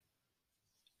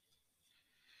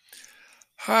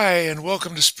Hi, and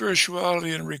welcome to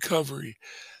Spirituality and Recovery.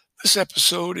 This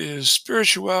episode is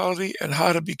Spirituality and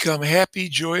How to Become Happy,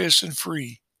 Joyous, and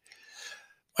Free.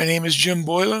 My name is Jim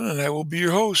Boylan, and I will be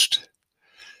your host.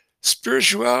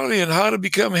 Spirituality and How to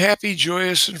Become Happy,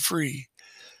 Joyous, and Free.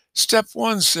 Step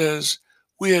 1 says,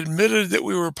 we admitted that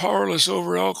we were powerless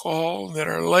over alcohol and that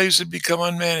our lives had become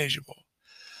unmanageable.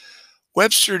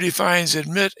 Webster defines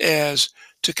admit as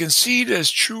to concede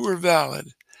as true or valid.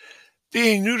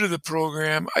 Being new to the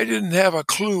program, I didn't have a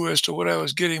clue as to what I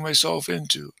was getting myself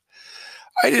into.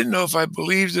 I didn't know if I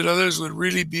believed that others would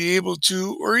really be able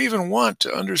to or even want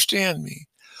to understand me.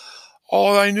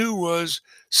 All I knew was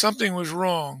something was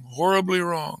wrong, horribly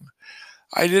wrong.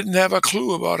 I didn't have a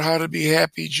clue about how to be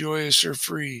happy, joyous, or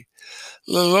free,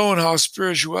 let alone how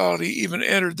spirituality even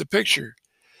entered the picture.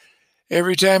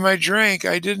 Every time I drank,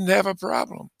 I didn't have a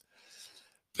problem.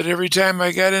 But every time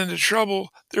I got into trouble,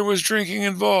 there was drinking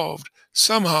involved.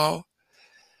 Somehow,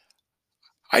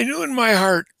 I knew in my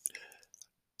heart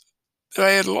that I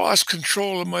had lost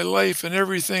control of my life and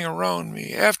everything around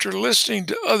me. After listening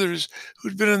to others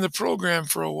who'd been in the program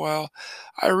for a while,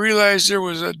 I realized there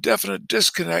was a definite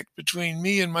disconnect between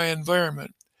me and my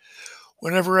environment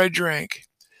whenever I drank.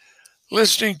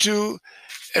 Listening to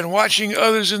and watching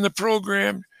others in the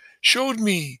program showed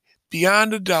me,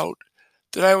 beyond a doubt,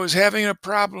 that I was having a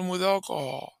problem with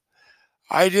alcohol.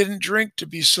 I didn't drink to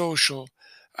be social.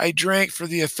 I drank for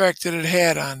the effect that it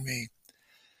had on me.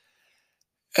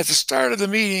 At the start of the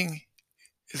meeting,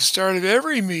 at the start of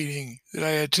every meeting that I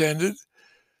attended,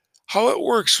 How It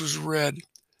Works was read.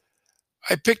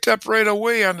 I picked up right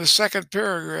away on the second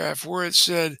paragraph where it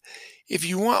said, if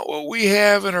you want what we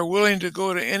have and are willing to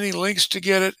go to any lengths to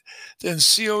get it, then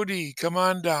COD, come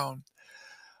on down.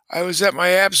 I was at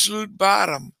my absolute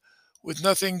bottom with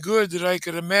nothing good that I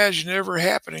could imagine ever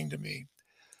happening to me.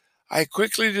 I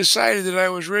quickly decided that I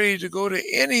was ready to go to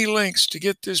any lengths to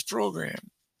get this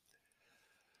program.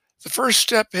 The first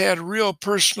step had real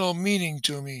personal meaning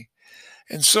to me,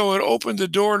 and so it opened the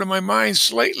door to my mind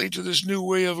slightly to this new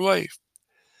way of life.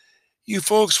 You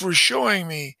folks were showing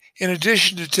me, in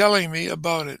addition to telling me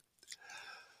about it.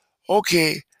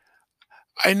 Okay,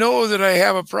 I know that I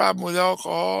have a problem with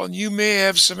alcohol, and you may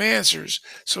have some answers,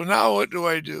 so now what do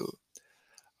I do?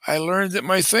 I learned that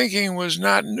my thinking was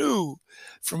not new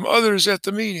from others at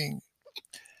the meeting.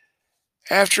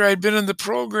 After I'd been in the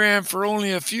program for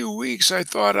only a few weeks, I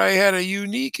thought I had a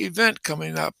unique event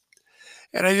coming up,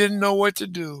 and I didn't know what to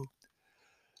do.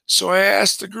 So I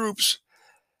asked the groups.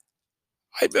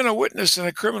 I'd been a witness in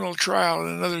a criminal trial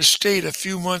in another state a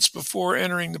few months before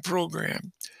entering the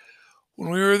program.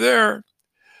 When we were there,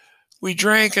 we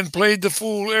drank and played the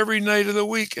fool every night of the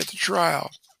week at the trial.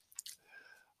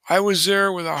 I was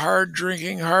there with a hard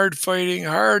drinking, hard fighting,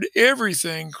 hard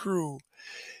everything crew.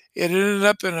 It ended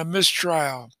up in a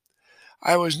mistrial.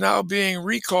 I was now being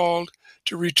recalled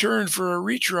to return for a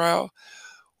retrial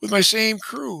with my same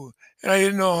crew, and I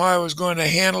didn't know how I was going to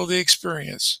handle the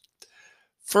experience.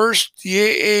 First, the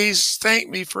AAs thanked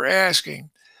me for asking,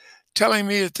 telling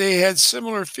me that they had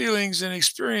similar feelings and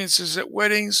experiences at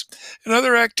weddings and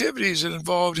other activities that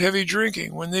involved heavy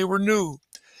drinking when they were new,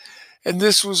 and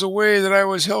this was a way that I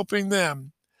was helping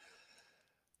them.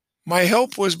 My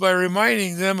help was by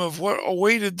reminding them of what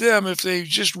awaited them if they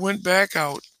just went back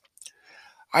out.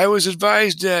 I was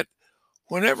advised that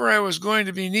whenever I was going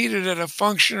to be needed at a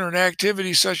function or an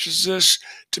activity such as this,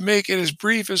 to make it as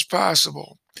brief as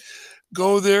possible.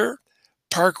 Go there,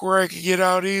 park where I could get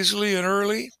out easily and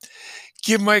early,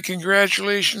 give my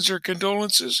congratulations or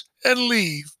condolences, and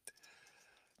leave.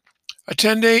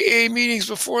 Attend AA meetings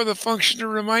before the function to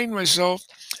remind myself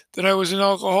that I was an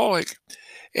alcoholic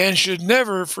and should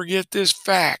never forget this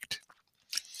fact.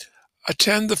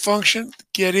 Attend the function,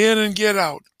 get in and get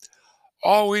out.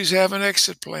 Always have an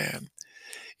exit plan.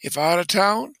 If out of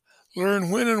town,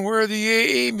 learn when and where the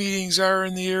AA meetings are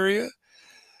in the area,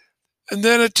 and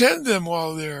then attend them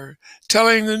while there,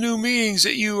 telling the new meetings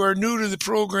that you are new to the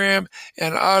program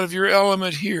and out of your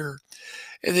element here,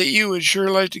 and that you would sure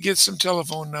like to get some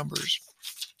telephone numbers.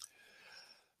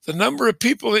 The number of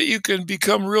people that you can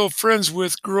become real friends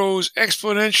with grows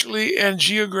exponentially and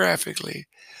geographically.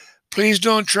 Please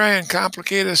don't try and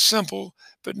complicate a simple,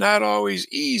 but not always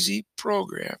easy,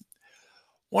 program.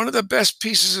 One of the best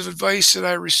pieces of advice that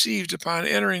I received upon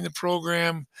entering the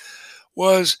program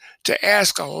was to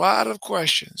ask a lot of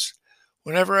questions.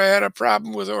 Whenever I had a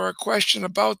problem with or a question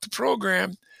about the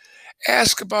program,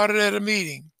 ask about it at a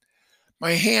meeting.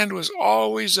 My hand was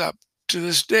always up. To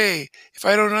this day, if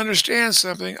I don't understand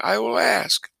something, I will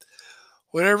ask.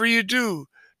 Whatever you do,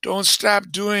 don't stop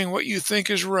doing what you think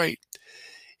is right.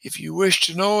 If you wish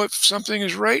to know if something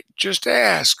is right, just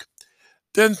ask.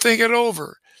 Then think it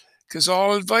over, because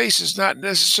all advice is not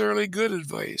necessarily good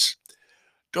advice.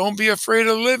 Don't be afraid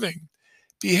of living.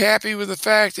 Be happy with the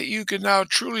fact that you can now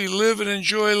truly live and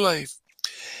enjoy life.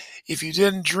 If you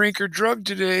didn't drink or drug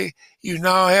today, you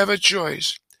now have a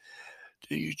choice.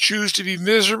 Do you choose to be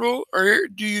miserable, or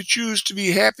do you choose to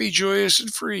be happy, joyous,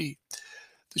 and free?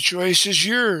 The choice is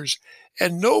yours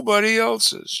and nobody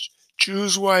else's.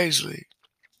 Choose wisely.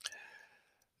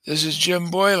 This is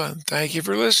Jim Boylan. Thank you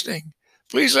for listening.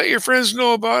 Please let your friends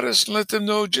know about us and let them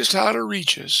know just how to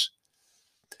reach us.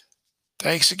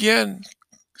 Thanks again.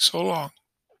 So long.